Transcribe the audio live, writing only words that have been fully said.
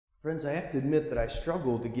Friends, I have to admit that I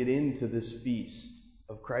struggle to get into this feast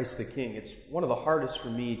of Christ the King. It's one of the hardest for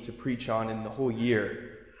me to preach on in the whole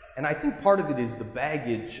year. And I think part of it is the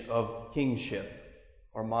baggage of kingship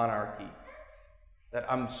or monarchy. That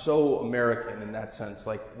I'm so American in that sense.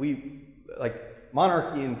 Like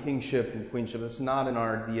monarchy and kingship and queenship, it's not in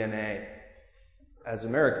our DNA. As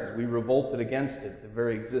Americans, we revolted against it. The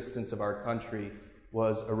very existence of our country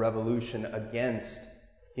was a revolution against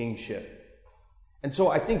kingship. And so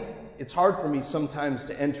I think it's hard for me sometimes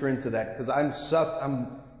to enter into that because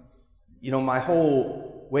my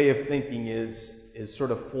whole way of thinking is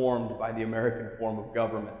sort of formed by the American form of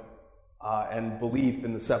government and belief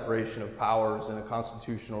in the separation of powers and a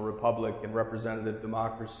constitutional republic and representative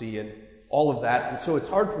democracy and all of that. And so it's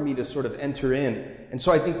hard for me to sort of enter in. And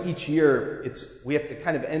so I think each year we have to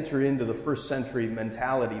kind of enter into the first century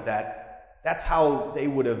mentality that's how they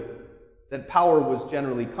would have, that power was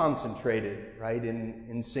generally concentrated, right,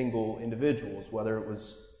 in single individuals, whether it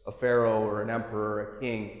was a pharaoh or an emperor or a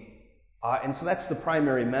king. And so that's the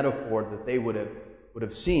primary metaphor that they would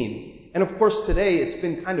have seen. And of course today it's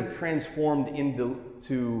been kind of transformed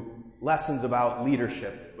into lessons about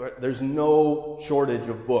leadership. There's no shortage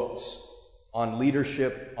of books on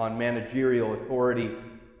leadership, on managerial authority,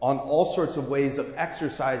 on all sorts of ways of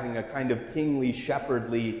exercising a kind of kingly,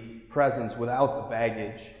 shepherdly presence without the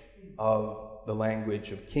baggage of the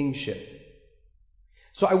language of kingship.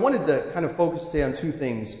 So I wanted to kind of focus today on two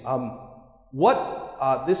things.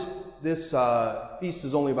 This feast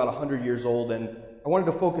is only about 100 years old, and I wanted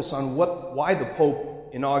to focus on why the Pope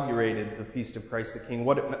inaugurated the Feast of Christ the King,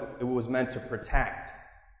 what it was meant to protect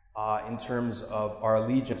in terms of our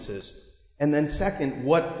allegiances. And then second,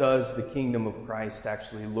 what does the kingdom of Christ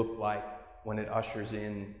actually look like when it ushers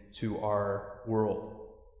in to our world?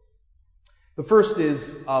 The first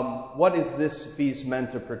is, what is this feast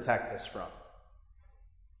meant to protect us from?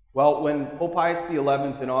 Well, when Pope Pius XI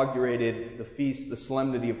inaugurated the feast, the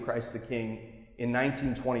Solemnity of Christ the King, in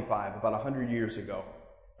 1925, about 100 years ago,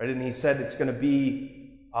 right? And he said it's going to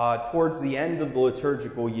be towards the end of the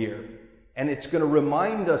liturgical year, and it's going to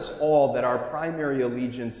remind us all that our primary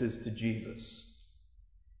allegiance is to Jesus,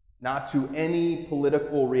 not to any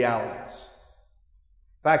political realities.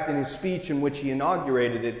 In fact, in his speech in which he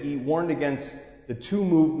inaugurated it, he warned against the two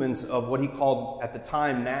movements of what he called at the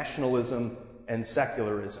time nationalism and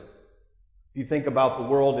secularism. If you think about the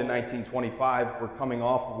world in 1925, we're coming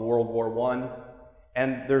off of World War I,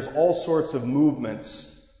 and there's all sorts of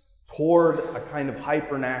movements toward a kind of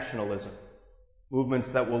hyper-nationalism, movements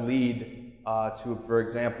that will lead to, for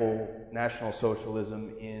example, National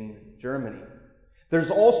Socialism in Germany. There's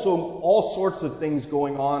also all sorts of things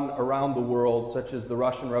going on around the world, such as the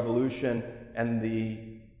Russian Revolution and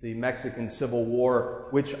the Mexican Civil War,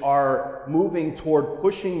 which are moving toward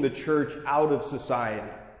pushing the church out of society.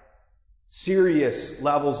 Serious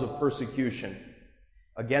levels of persecution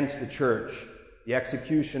against the church, the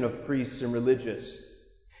execution of priests and religious.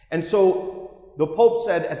 And so the Pope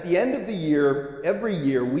said at the end of the year, every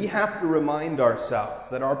year, we have to remind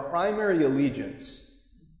ourselves that our primary allegiance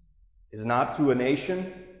is not to a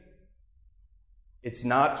nation, it's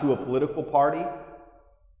not to a political party,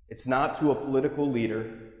 it's not to a political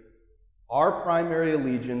leader. Our primary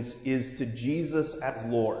allegiance is to Jesus as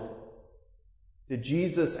Lord, to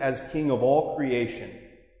Jesus as King of all creation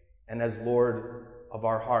and as Lord of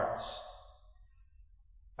our hearts.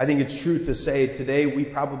 I think it's true to say today we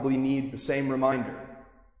probably need the same reminder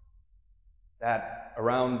that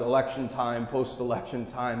around election time, post-election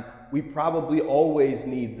time, we probably always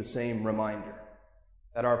need the same reminder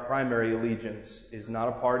that our primary allegiance is not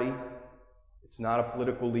a party, it's not a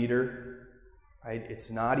political leader, right? It's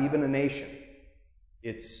not even a nation.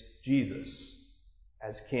 It's Jesus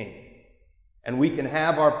as King. And we can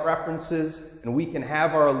have our preferences and we can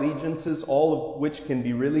have our allegiances, all of which can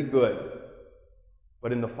be really good.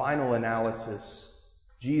 But in the final analysis,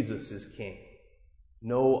 Jesus is King.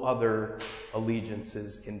 No other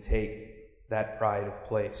allegiances can take that pride of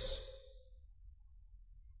place.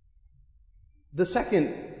 The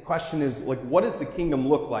second question is, what does the kingdom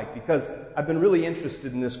look like? Because I've been really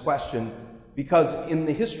interested in this question because in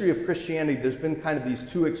the history of Christianity, there's been kind of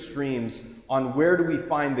these two extremes on where do we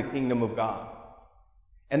find the kingdom of God.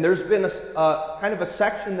 And there's been a kind of a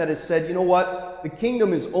section that has said, you know what? The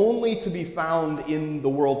kingdom is only to be found in the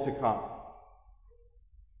world to come.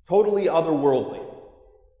 Totally otherworldly.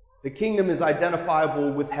 The kingdom is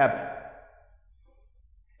identifiable with heaven.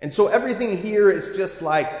 And so everything here is just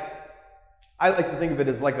I like to think of it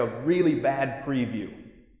as like a really bad preview.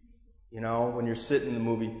 When you're sitting in the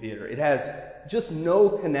movie theater. It has just no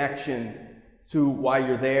connection to why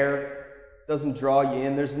you're there. It doesn't draw you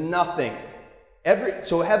in. There's nothing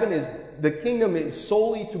So heaven is, the kingdom is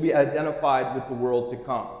solely to be identified with the world to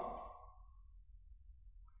come.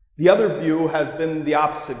 The other view has been the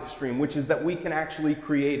opposite extreme, which is that we can actually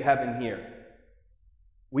create heaven here.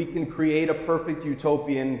 We can create a perfect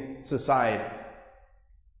utopian society.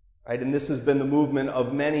 Right? And this has been the movement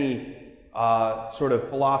of many sort of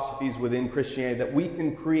philosophies within Christianity, that we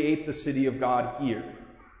can create the city of God here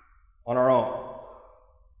on our own.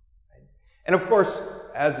 And of course,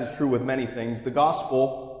 as is true with many things, the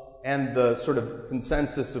gospel and the sort of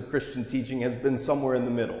consensus of Christian teaching has been somewhere in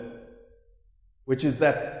the middle. Which is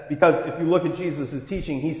that, because if you look at Jesus'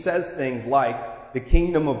 teaching, he says things like, the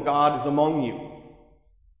kingdom of God is among you.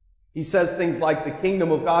 He says things like, the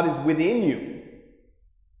kingdom of God is within you.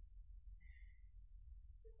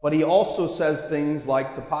 But he also says things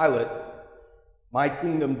like to Pilate, my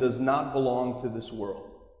kingdom does not belong to this world.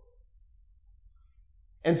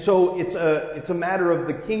 And so it's a matter of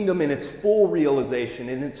the kingdom in its full realization,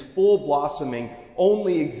 in its full blossoming,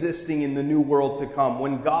 only existing in the new world to come,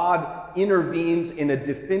 when God intervenes in a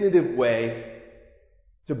definitive way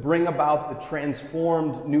to bring about the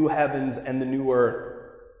transformed new heavens and the new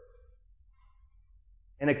earth.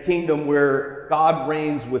 In a kingdom where God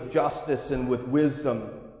reigns with justice and with wisdom.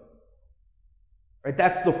 Right?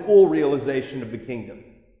 That's the full realization of the kingdom.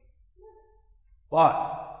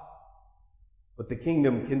 But the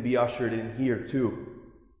kingdom can be ushered in here too.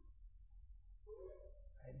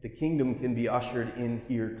 The kingdom can be ushered in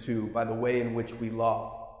here too by the way in which we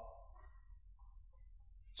love.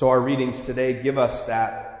 So our readings today give us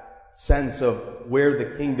that sense of where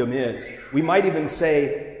the kingdom is. We might even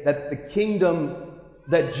say that the kingdom,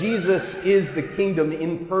 that Jesus is the kingdom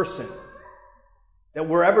in person. That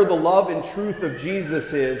wherever the love and truth of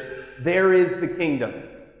Jesus is, there is the kingdom.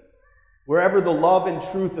 Wherever the love and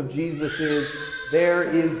truth of Jesus is, there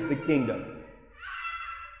is the kingdom.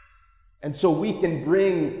 And so we can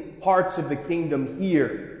bring parts of the kingdom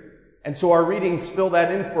here. And so our readings fill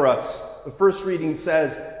that in for us. The first reading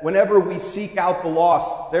says, whenever we seek out the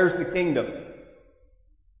lost, there's the kingdom.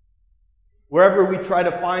 Wherever we try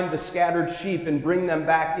to find the scattered sheep and bring them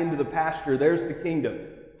back into the pasture, there's the kingdom.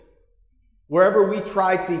 Wherever we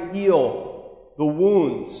try to heal the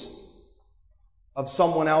wounds of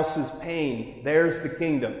someone else's pain, there's the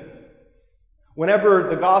kingdom. Whenever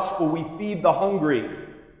the gospel, we feed the hungry,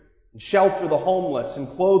 and shelter the homeless, and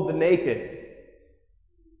clothe the naked,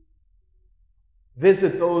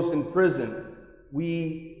 visit those in prison,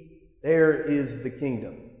 there is the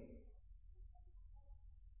kingdom.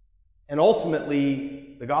 And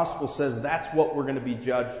ultimately, the gospel says that's what we're going to be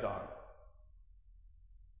judged on.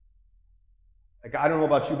 Like, I don't know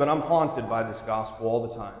about you, but I'm haunted by this gospel all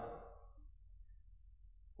the time.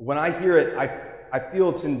 When I hear it, I feel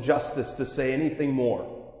it's injustice to say anything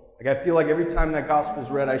more. Like, I feel like every time that gospel's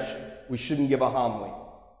read, we shouldn't give a homily.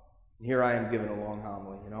 And here I am giving a long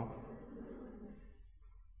homily, you know?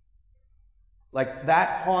 Like,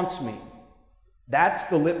 that haunts me. That's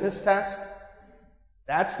the litmus test.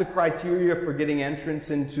 That's the criteria for getting entrance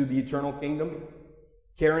into the eternal kingdom.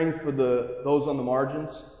 Caring for those on the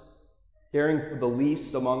margins. Caring for the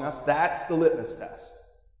least among us. That's the litmus test.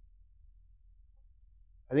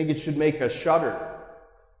 I think it should make us shudder.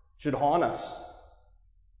 It should haunt us.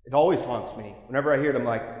 It always haunts me. Whenever I hear it, I'm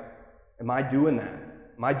like, am I doing that?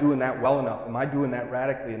 Am I doing that well enough? Am I doing that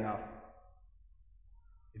radically enough?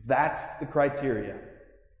 If that's the criteria,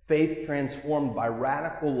 faith transformed by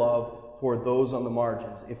radical love toward those on the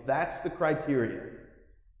margins, if that's the criteria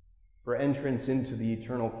for entrance into the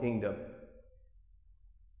eternal kingdom,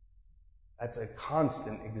 that's a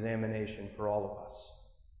constant examination for all of us.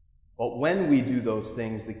 But when we do those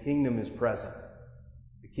things, the kingdom is present.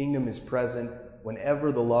 The kingdom is present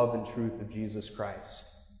whenever the love and truth of Jesus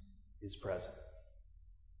Christ is present.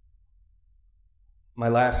 My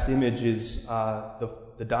last image is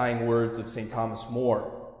the dying words of St. Thomas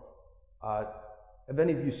More. Have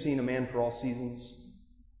any of you seen A Man for All Seasons?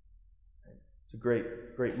 It's a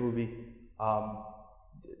great movie.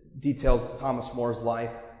 Details Thomas More's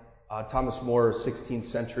life. Thomas More, 16th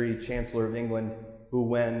century Chancellor of England, who,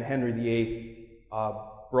 when Henry VIII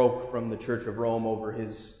broke from the Church of Rome over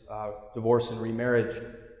his divorce and remarriage,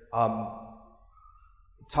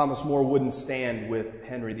 Thomas More wouldn't stand with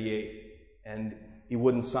Henry VIII, and he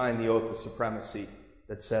wouldn't sign the oath of supremacy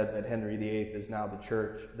that said that Henry VIII is now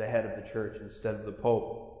the head of the church instead of the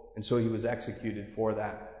Pope, and so he was executed for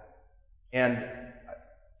that. And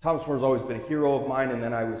Thomas More has always been a hero of mine, and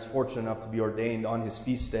then I was fortunate enough to be ordained on his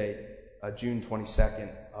feast day, June 22nd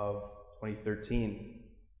of 2013.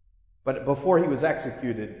 But before he was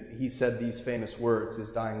executed, he said these famous words,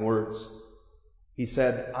 his dying words. He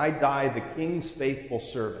said, "I die the King's faithful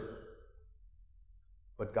servant,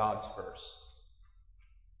 but God's first.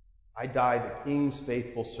 I die the King's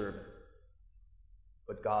faithful servant,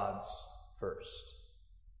 but God's first.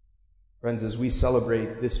 Friends, as we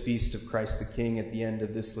celebrate this feast of Christ the King at the end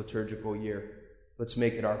of this liturgical year, let's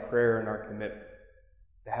make it our prayer and our commitment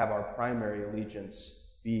to have our primary allegiance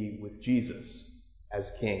be with Jesus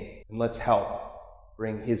as King. And let's help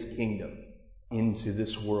bring his kingdom into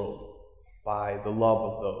this world by the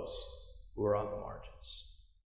love of those who are on the margins.